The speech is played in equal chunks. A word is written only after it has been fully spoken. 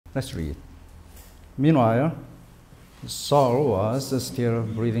Let's read. Meanwhile, Saul was still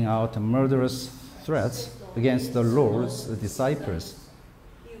breathing out murderous threats against the Lord's disciples.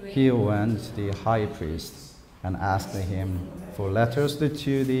 He went to the high priest and asked him for letters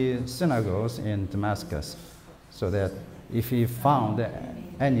to the synagogues in Damascus, so that if he found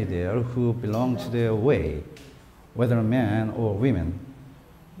any there who belonged to the way, whether men or women,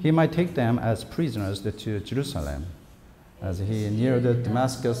 he might take them as prisoners to Jerusalem. As he neared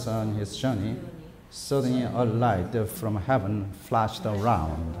Damascus on his journey, suddenly a light from heaven flashed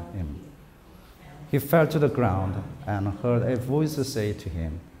around him. He fell to the ground and heard a voice say to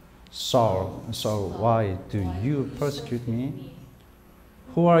him, "Saul, Saul, why do you persecute me?"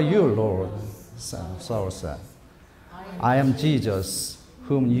 "Who are you, Lord?" Saul said. "I am Jesus,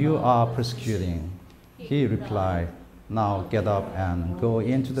 whom you are persecuting." He replied, "Now get up and go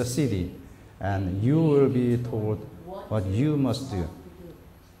into the city, and you will be told what you must do."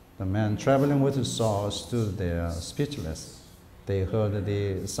 The men traveling with Saul stood there speechless. They heard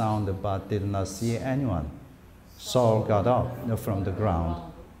the sound but did not see anyone. Saul got up from the ground,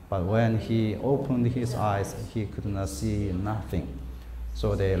 but when he opened his eyes, he could not see nothing.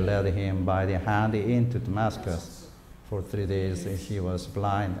 So they led him by the hand into Damascus. For 3 days he was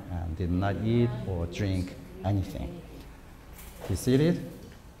blind and did not eat or drink anything. Be seated.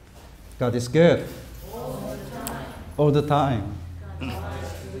 God is good. All the time.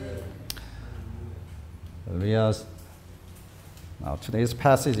 Now today's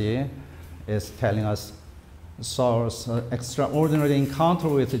passage is telling us Saul's extraordinary encounter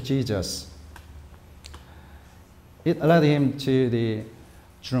with Jesus. It led him to the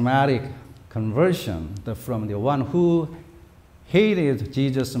dramatic conversion from the one who hated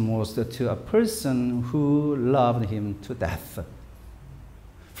Jesus most to a person who loved him to death.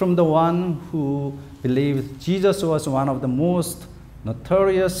 From the one who believed Jesus was one of the most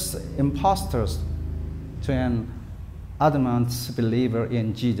notorious impostors to an adamant believer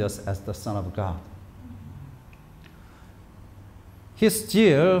in Jesus as the Son of God. His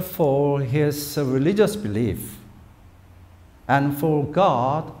zeal for his religious belief and for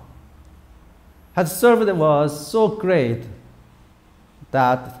God had served was so great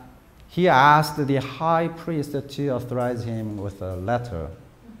that he asked the high priest to authorize him with a letter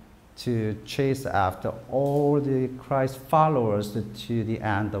to chase after all the Christ followers to the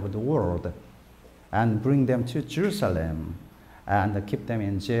end of the world and bring them to Jerusalem and keep them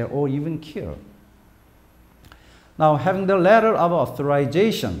in jail or even kill. Now, having the letter of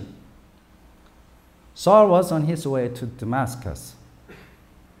authorization, Saul was on his way to Damascus.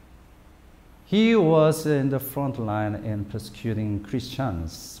 He was in the front line in persecuting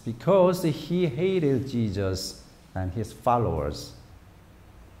Christians because he hated Jesus and his followers.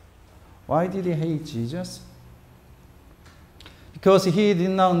 Why did he hate Jesus? Because he did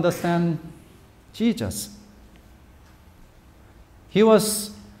not understand Jesus. He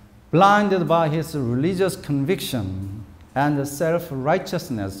was blinded by his religious conviction and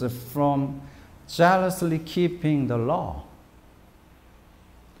self-righteousness from jealously keeping the law.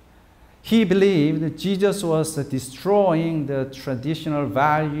 He believed Jesus was destroying the traditional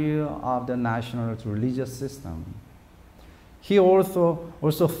value of the national religious system. He also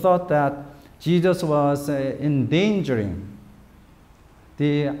thought that Jesus was endangering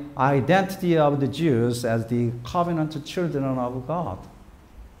the identity of the Jews as the covenant children of God,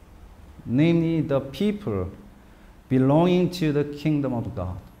 namely the people belonging to the kingdom of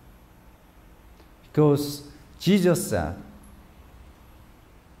God. Because Jesus said,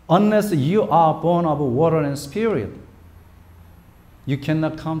 "Unless you are born of water and spirit, you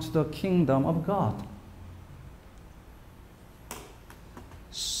cannot come to the kingdom of God."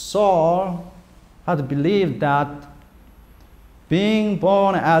 Saul had believed that being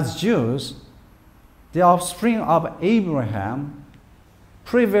born as Jews, the offspring of Abraham,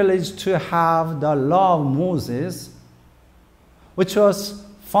 privileged to have the law of Moses, which was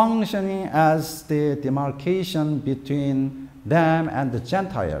functioning as the demarcation between them and the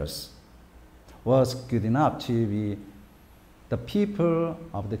Gentiles, was good enough to be the people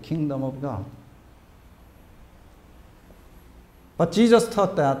of the kingdom of God. But Jesus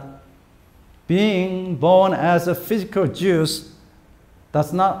taught that being born as a physical Jew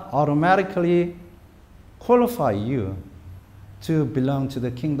does not automatically qualify you to belong to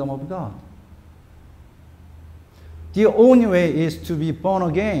the kingdom of God. The only way is to be born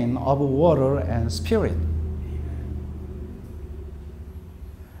again of water and spirit.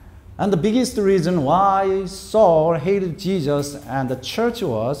 And the biggest reason why Saul hated Jesus and the church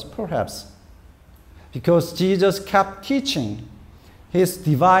was perhaps because Jesus kept teaching his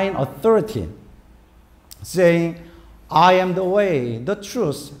divine authority, saying, I am the way, the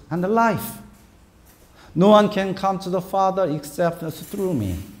truth, and the life. No one can come to the Father except through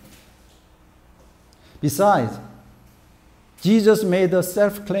me. Besides, Jesus made a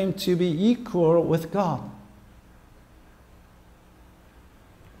self-claim to be equal with God.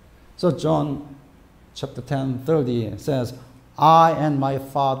 So John chapter 10:30 says, I and my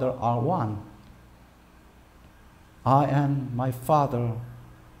Father are one. I and my Father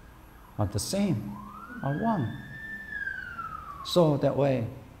are the same, are one. So that way,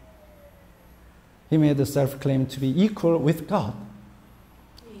 he made the self-claim to be equal with God.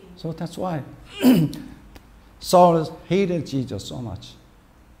 So that's why Saul hated Jesus so much.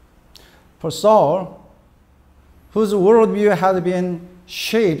 For Saul, whose worldview had been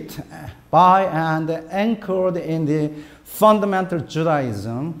shaped by and anchored in the fundamental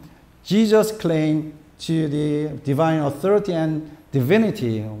Judaism, Jesus' claim to the divine authority and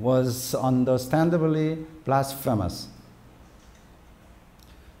divinity was understandably blasphemous.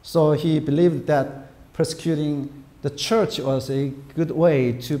 So he believed that persecuting the church was a good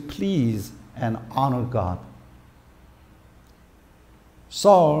way to please and honor God.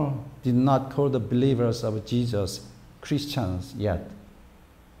 Saul did not call the believers of Jesus Christians yet.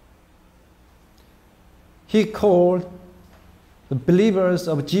 He called the believers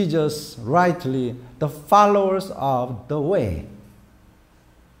of Jesus rightly the followers of the way.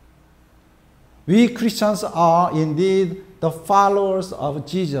 We Christians are indeed the followers of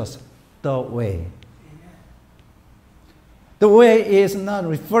Jesus, the way. The way is not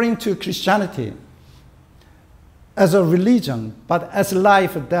referring to Christianity as a religion, but as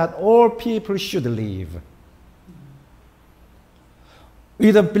life that all people should live.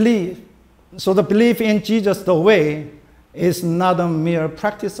 So the belief in Jesus, the way, is not a mere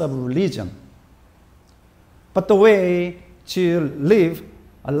practice of religion, but the way to live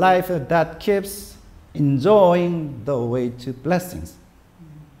a life that keeps enjoying the way to blessings,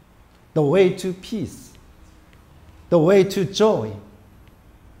 the way to peace, the way to joy,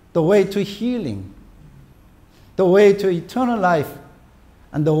 the way to healing, the way to eternal life,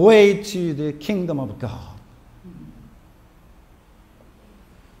 and the way to the kingdom of God.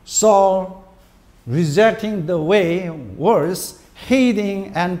 Saul, rejecting the way, was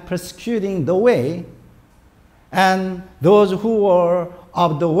hating and persecuting the way, and those who were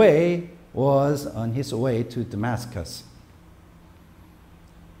of the way was on his way to Damascus.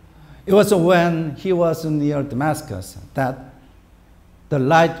 It was when he was near Damascus that the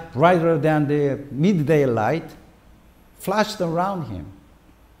light brighter than the midday light flashed around him,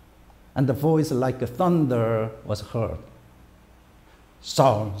 and the voice like a thunder was heard.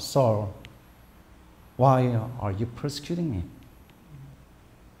 Saul, Saul, why are you persecuting me?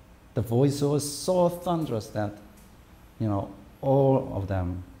 The voice was so thunderous that, all of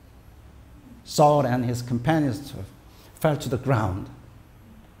them, Saul and his companions, fell to the ground.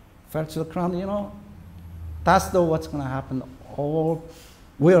 Fell to the ground, that's what's going to happen. All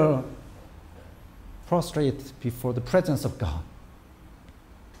will prostrate before the presence of God.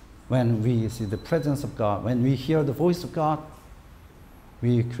 When we see the presence of God, when we hear the voice of God,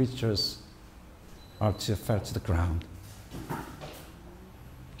 we creatures are to fall to the ground.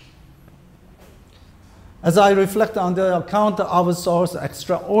 As I reflect on the account of Saul's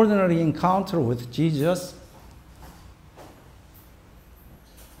extraordinary encounter with Jesus,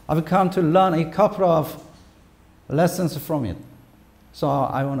 I've come to learn a couple of lessons from it. So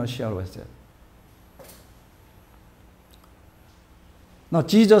I want to share with you. Now,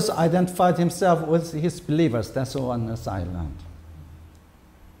 Jesus identified himself with his believers. That's one I learned.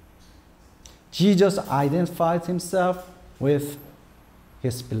 Jesus identified himself with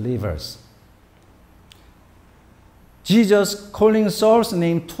his believers. Jesus, calling Saul's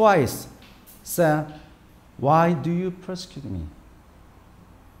name twice, said, "Why do you persecute me?"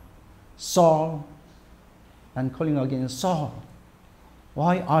 Saul, and calling again, "Saul,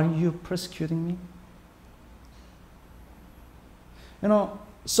 why are you persecuting me?"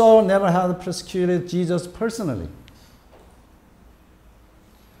 Saul never had persecuted Jesus personally.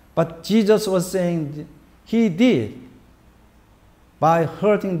 But Jesus was saying he did by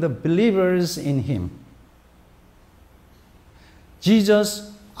hurting the believers in him.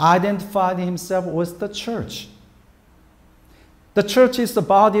 Jesus identified himself with the church. The church is the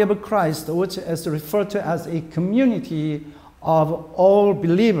body of Christ, which is referred to as a community of all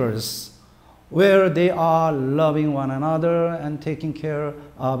believers, where they are loving one another and taking care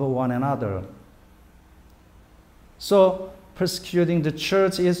of one another. So, persecuting the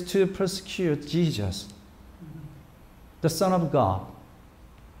church is to persecute Jesus, the Son of God.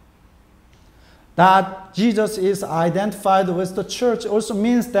 That Jesus is identified with the church also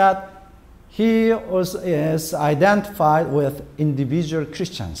means that he also is identified with individual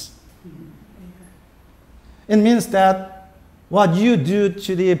Christians. It means that what you do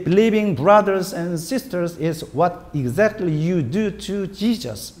to the believing brothers and sisters is what exactly you do to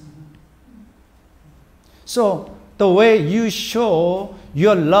Jesus. So the way you show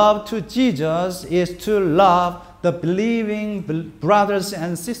your love to Jesus is to love the believing brothers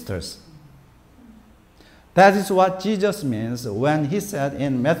and sisters. That is what Jesus means when he said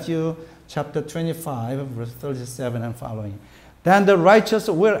in Matthew chapter 25, verse 37 and following, "Then the righteous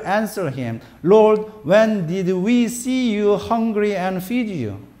will answer him, Lord, when did we see you hungry and feed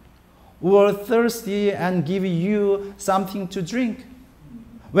you, or thirsty and give you something to drink?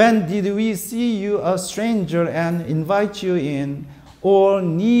 When did we see you a stranger and invite you in, or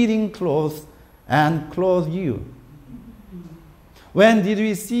needing clothes and clothe you? When did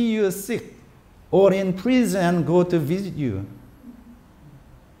we see you sick or in prison and go to visit you?"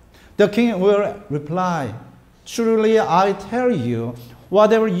 The king will reply, "Truly I tell you,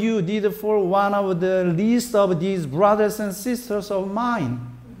 whatever you did for one of the least of these brothers and sisters of mine,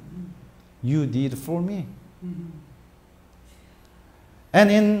 you did for me."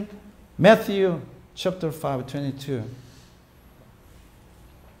 And in Matthew chapter 5:22,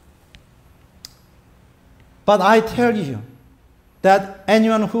 "But I tell you that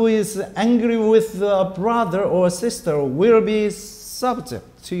anyone who is angry with a brother or sister will be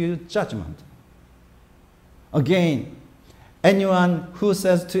subject to judgment. Again, anyone who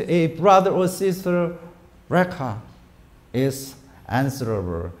says to a brother or sister, 'Reka,' is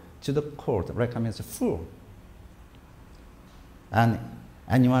answerable to the court." Reka means fool. And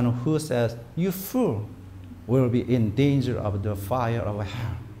anyone who says, "You fool," will be in danger of the fire of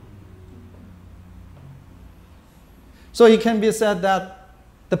hell. So it can be said that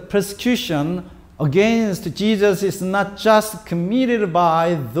the persecution against Jesus is not just committed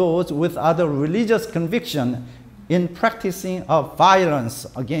by those with other religious conviction in practicing of violence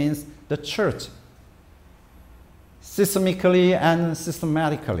against the church, systemically and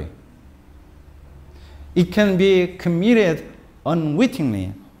systematically. It can be committed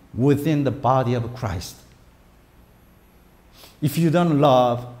unwittingly within the body of Christ. If you don't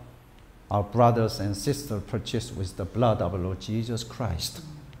love our brothers and sisters purchased with the blood of Lord Jesus Christ.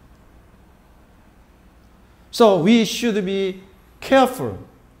 So we should be careful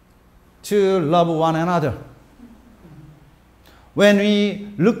to love one another. When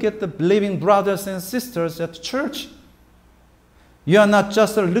we look at the believing brothers and sisters at church, you are not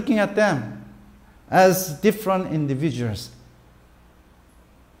just looking at them as different individuals,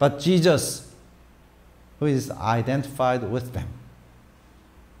 but Jesus, who is identified with them.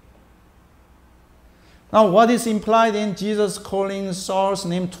 Now, what is implied in Jesus calling Saul's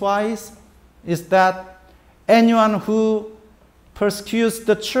name twice is that anyone who persecutes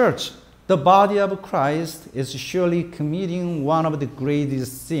the church, the body of Christ, is surely committing one of the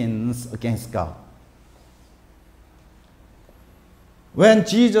greatest sins against God. When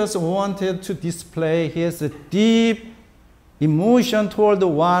Jesus wanted to display his deep emotion toward the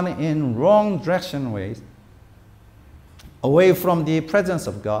one in wrong direction ways, away from the presence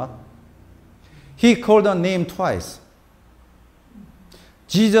of God, he called the name twice.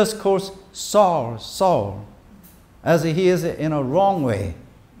 Jesus calls Saul, Saul, as he is in a wrong way.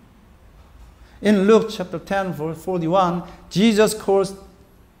 In Luke chapter 10, verse 41, Jesus calls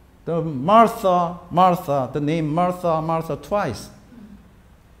the Martha, Martha, the name Martha, Martha twice,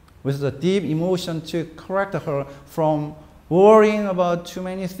 with a deep emotion to correct her from worrying about too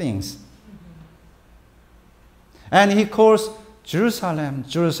many things. And he calls Jerusalem,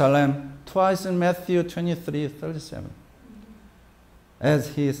 Jerusalem, twice in Matthew 23:37,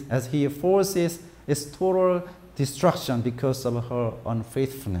 as he forces its total destruction because of her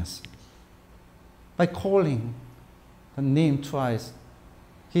unfaithfulness. By calling her name twice,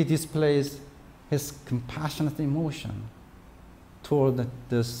 he displays his compassionate emotion toward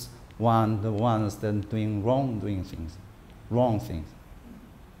this one, the ones that are doing wrong things,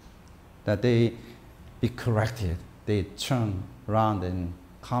 that they be corrected, they turn around and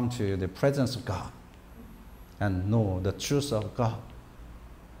come to the presence of God and know the truth of God.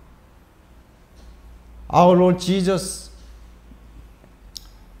 Our Lord Jesus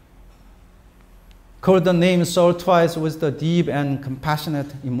called the name Saul twice with the deep and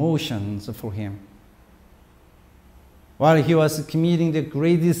compassionate emotions for him, while he was committing the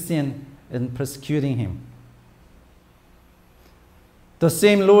greatest sin in persecuting him. The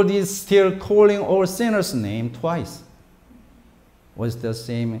same Lord is still calling all sinners' name twice, with the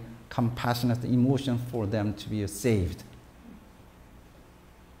same compassionate emotion for them to be saved.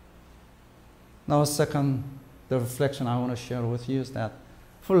 Now, second, the reflection I want to share with you is that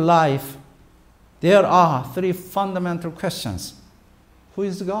for life, there are three fundamental questions. Who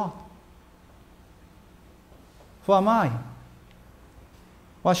is God? Who am I?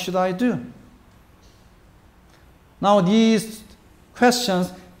 What should I do? Now these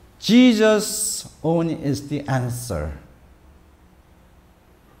questions, Jesus only is the answer.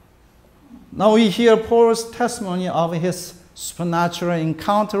 Now we hear Paul's testimony of his supernatural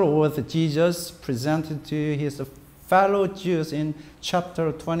encounter with Jesus presented to his fellow Jews in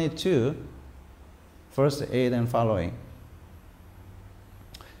chapter 22, verse 8 and following.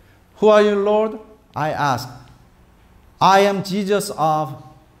 Who are you, Lord? I asked. I am Jesus of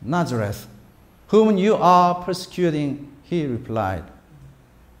Nazareth, whom you are persecuting, he replied.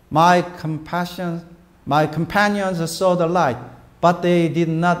 My companions saw the light, but they did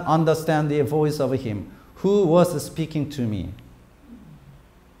not understand the voice of him who was speaking to me.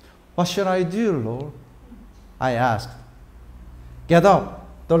 What shall I do, Lord? I asked. Get up,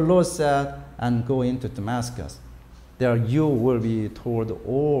 the Lord said, and go into Damascus. There you will be told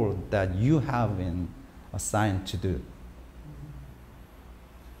all that you have been assigned to do.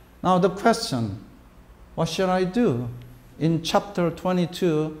 Now the question, what shall I do? In chapter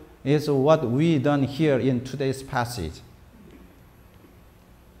 22 is what we done here in today's passage.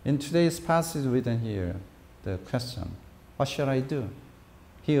 In today's passage we done here the question, what shall I do?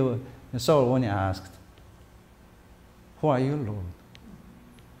 Saul only asked, who are you, Lord?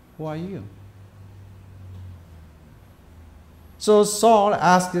 Who are you? So Saul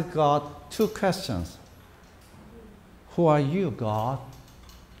asked God two questions. Who are you, God?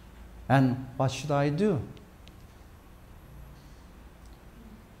 And what should I do?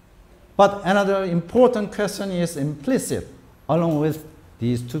 But another important question is implicit along with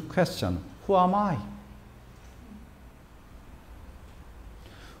these two questions. Who am I?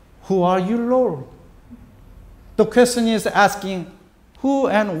 Who are you, Lord? The question is asking, who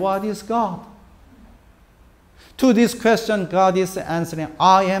and what is God? To this question, God is answering,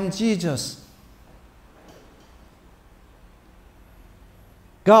 I am Jesus.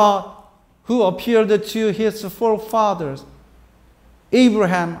 God, who appeared to his forefathers,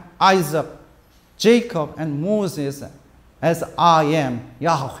 Abraham, Isaac, Jacob, and Moses, as I am,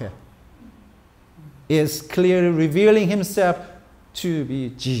 Yahweh, is clearly revealing himself to be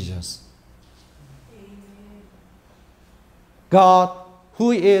Jesus. God,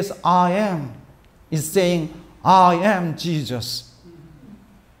 who is I am, is saying, I am Jesus.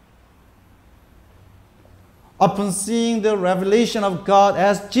 Upon seeing the revelation of God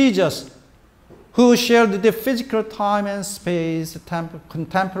as Jesus, who shared the physical time and space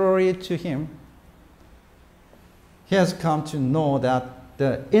contemporary to him, he has come to know that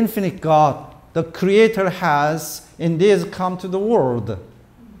the infinite God, the Creator, has indeed come to the world,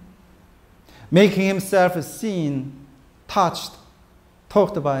 making himself seen, touched,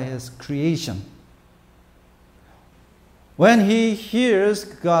 talked by his creation. When he hears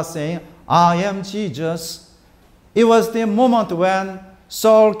God saying, I am Jesus, it was the moment when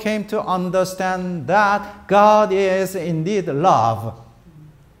Saul came to understand that God is indeed love.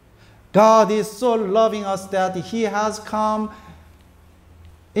 God is so loving us that he has come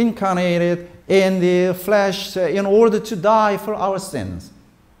incarnated in the flesh in order to die for our sins.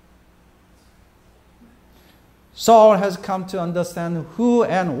 Saul has come to understand who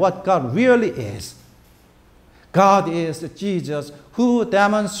and what God really is. God is Jesus who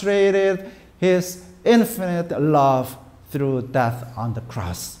demonstrated his infinite love through death on the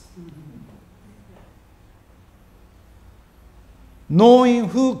cross. Knowing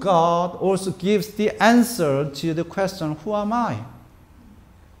who God also gives the answer to the question, who am I?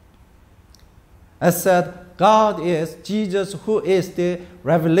 As said, God is Jesus who is the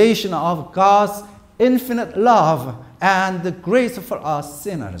revelation of God's infinite love and the grace for us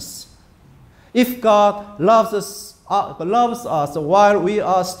sinners. If God loves us while we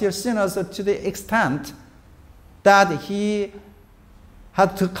are still sinners to the extent that he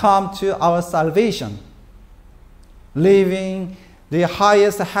had to come to our salvation, leaving the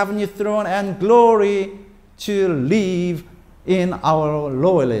highest heavenly throne and glory to live in our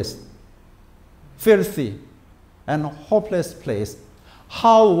lowest, filthy, and hopeless place,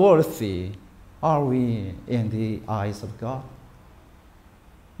 how worthy are we in the eyes of God?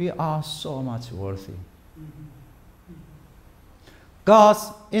 We are so much worthy.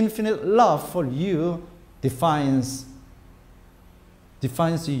 God's infinite love for you defines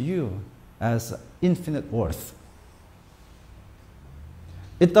you as infinite worth.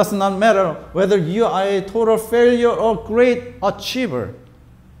 It does not matter whether you are a total failure or great achiever.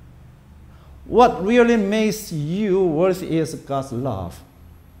 What really makes you worthy is God's love.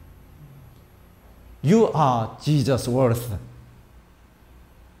 You are Jesus' worth.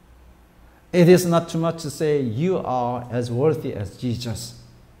 It is not too much to say you are as worthy as Jesus,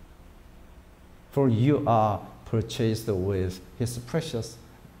 for you are purchased with his precious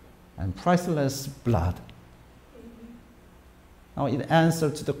and priceless blood. Now it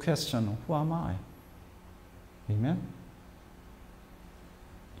answers to the question, who am I? Amen?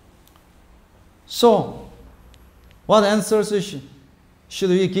 So, what answers should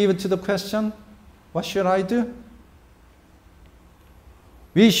we give to the question, what should I do?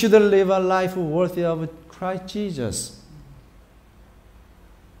 We should live a life worthy of Christ Jesus.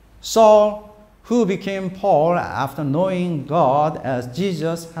 Saul, who became Paul after knowing God as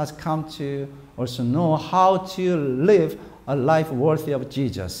Jesus, has come to also know how to live a life worthy of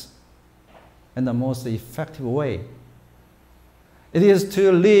Jesus in the most effective way. It is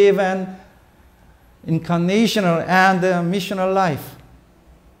to live an incarnational and missional life,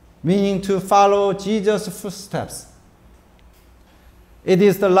 meaning to follow Jesus' footsteps. It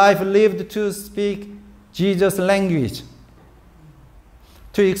is the life lived to speak Jesus' language,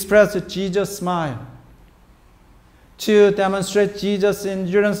 to express Jesus' smile, to demonstrate Jesus'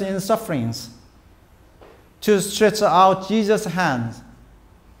 endurance in sufferings, to stretch out Jesus' hands,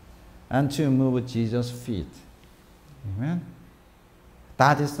 and to move Jesus' feet. Amen?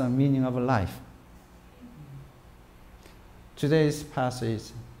 That is the meaning of life. Today's passage,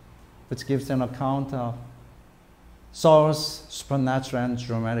 which gives an account of Saul's supernatural and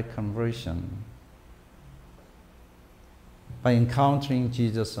dramatic conversion by encountering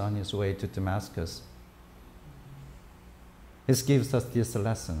Jesus on his way to Damascus. It gives us these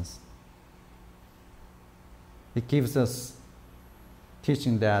lessons. It gives us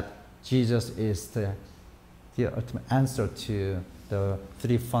teaching that Jesus is the ultimate answer to the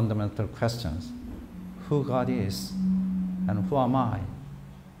three fundamental questions: who God is, and who am I?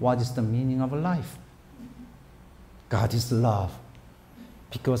 What is the meaning of life? God is love,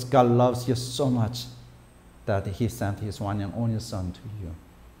 because God loves you so much that he sent his one and only Son to you.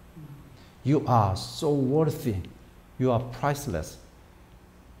 You are so worthy. You are priceless.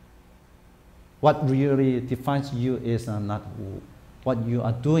 What really defines you is not what you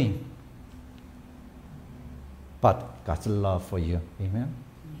are doing, but God's love for you. Amen?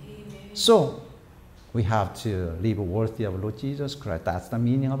 Amen. So, we have to live worthy of Lord Jesus Christ. That's the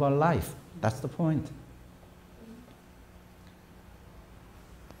meaning of our life. That's the point.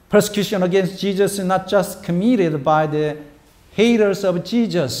 Persecution against Jesus is not just committed by the haters of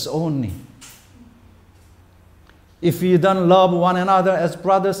Jesus only. If we don't love one another as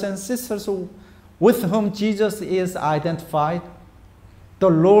brothers and sisters with whom Jesus is identified, the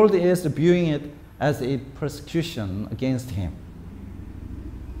Lord is viewing it as a persecution against him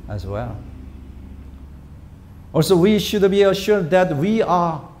as well. Also, we should be assured that we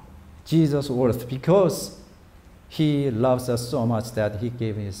are Jesus' worth, because he loves us so much that he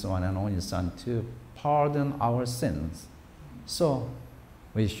gave his one and only Son to pardon our sins. So,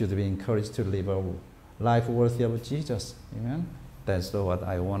 we should be encouraged to live a life worthy of Jesus. Amen? That's what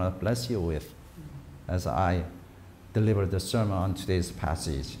I want to bless you with as I deliver the sermon on today's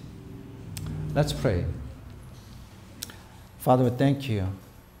passage. Let's pray. Father, thank you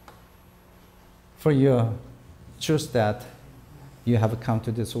for your truth that you have come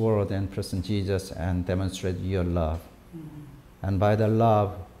to this world and present Jesus and demonstrate your love. And by the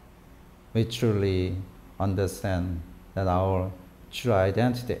love, we truly understand that our true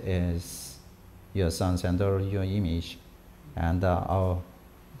identity is your sons and your image. And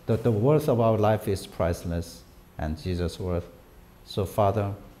the worth of our life is priceless, and Jesus' worth. So,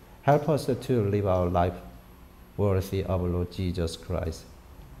 Father, help us to live our life worthy of Lord Jesus Christ,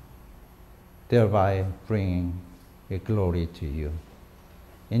 thereby bringing glory to you.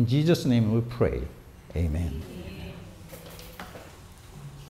 In Jesus' name we pray. Amen.